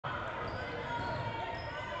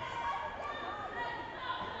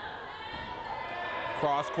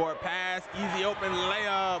Cross-court pass, easy open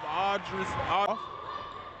layup. Audrey's off.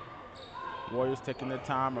 Warriors taking their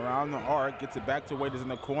time around the arc, gets it back to Waiters in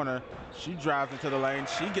the corner. She drives into the lane.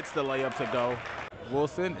 She gets the layup to go.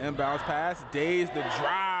 Wilson, inbounds pass. Days the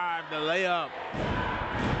drive, the layup.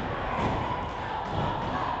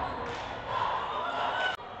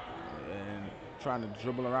 And trying to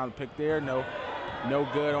dribble around the pick there. No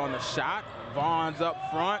good on the shot. Vaughn's up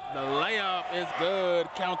front. The layup is good.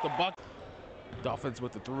 Count the bucket. Dolphins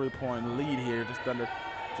with the 3-point lead here.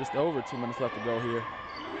 Just over 2 minutes left to go here.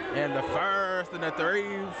 And the first and the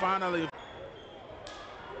three finally.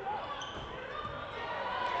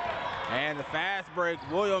 And the fast break.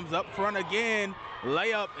 Williams up front again.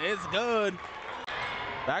 Layup is good.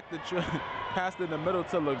 Back to passed in the middle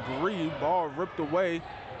to LeGree. Ball ripped away.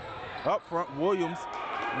 Up front, Williams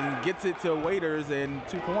and gets it to Waiters and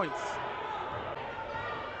 2 points.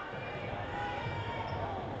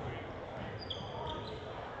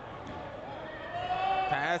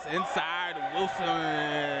 Pass inside,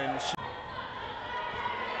 Wilson.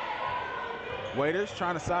 Waiters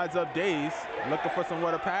trying to size up Days, looking for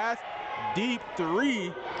somewhere to pass. Deep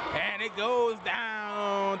three, and it goes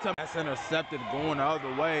down to that's intercepted going the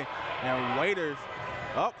other way. And Waiters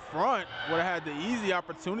up front would have had the easy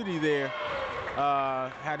opportunity there.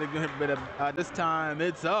 Had to get a bit of this time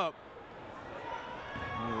it's up.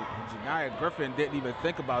 Janiah Griffin didn't even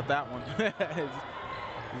think about that one.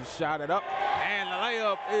 He shot it up, and the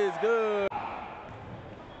layup is good.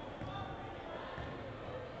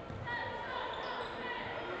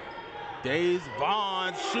 Days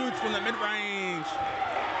Vaughn shoots from the mid-range.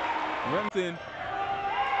 Remington.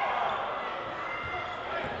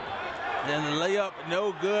 And the layup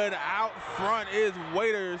no good. Out front is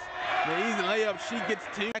Waiters. The easy layup, she gets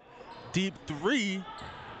two. Deep three.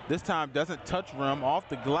 This time doesn't touch rim, off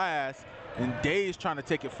the glass. And Days trying to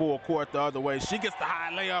take it full court the other way. She gets the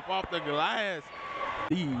high layup off the glass.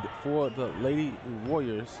 Lead for the Lady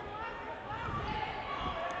Warriors.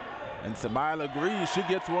 And Samaya LeGree, she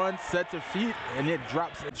gets one, sets her feet, and it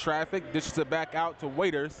drops in traffic, dishes it back out to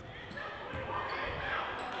Waiters.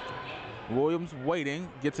 Williams waiting,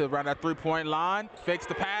 gets it around that 3-point line, fakes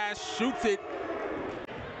the pass, shoots it.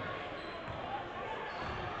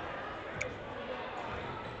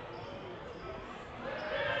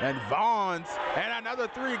 And Vaughn's, and another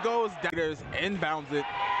three goes down. Inbounds it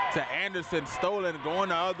to Anderson, stolen, going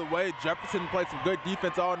the other way. Jefferson played some good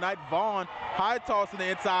defense all night. Vaughn, high toss in the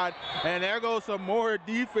inside, and there goes some more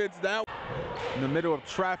defense down. In the middle of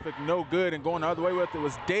traffic, no good, and going the other way with it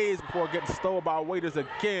was Days before getting stolen by Waiters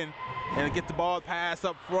again. And get the ball pass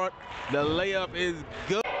up front. The layup is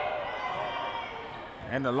good.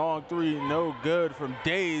 And the long three, no good from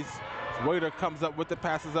Days. Waiter comes up with the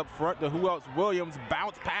passes up front to who else? Williams,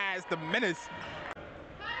 bounce pass to Menace.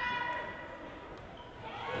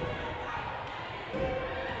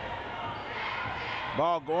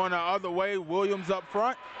 Ball going the other way, Williams up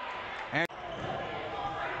front. And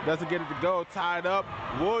doesn't get it to go, tied up.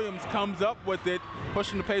 Williams comes up with it,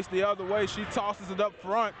 pushing the pace the other way. She tosses it up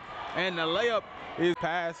front, and the layup is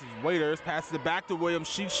passes. Waiters passes it back to Williams.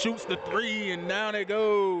 She shoots the three, and down it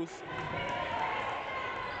goes.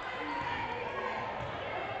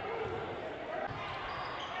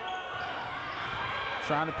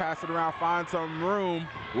 Trying to pass it around, find some room.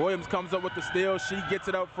 Williams comes up with the steal. She gets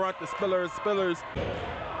it up front. The Spillers.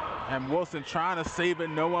 And Wilson trying to save it.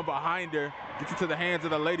 No one behind her. Gets it to the hands of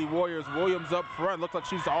the Lady Warriors. Williams up front. Looks like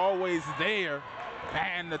she's always there.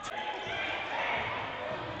 And the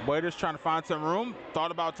Waiters trying to find some room.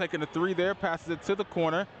 Thought about taking the three there. Passes it to the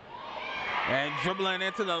corner. And dribbling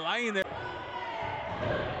into the lane there.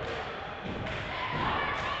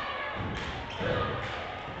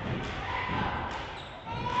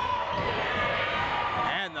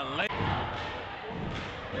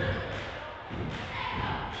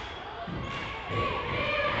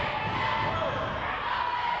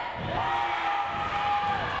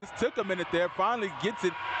 Took a minute there, finally gets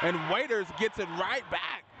it, and Waiters gets it right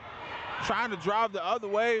back. Trying to drive the other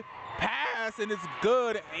way, pass, and it's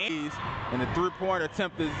good. And the three-point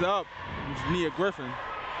attempt is up. Janiah Griffin.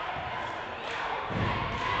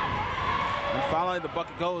 And finally the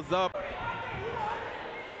bucket goes up.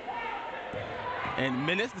 And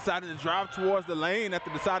Menace decided to drive towards the lane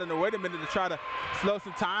after deciding to wait a minute to try to slow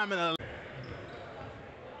some time.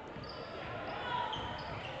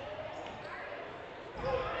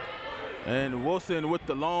 And Wilson with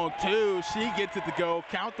the long two. She gets it to go.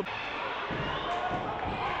 Count the.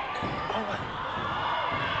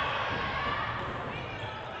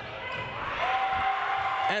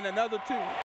 And another two.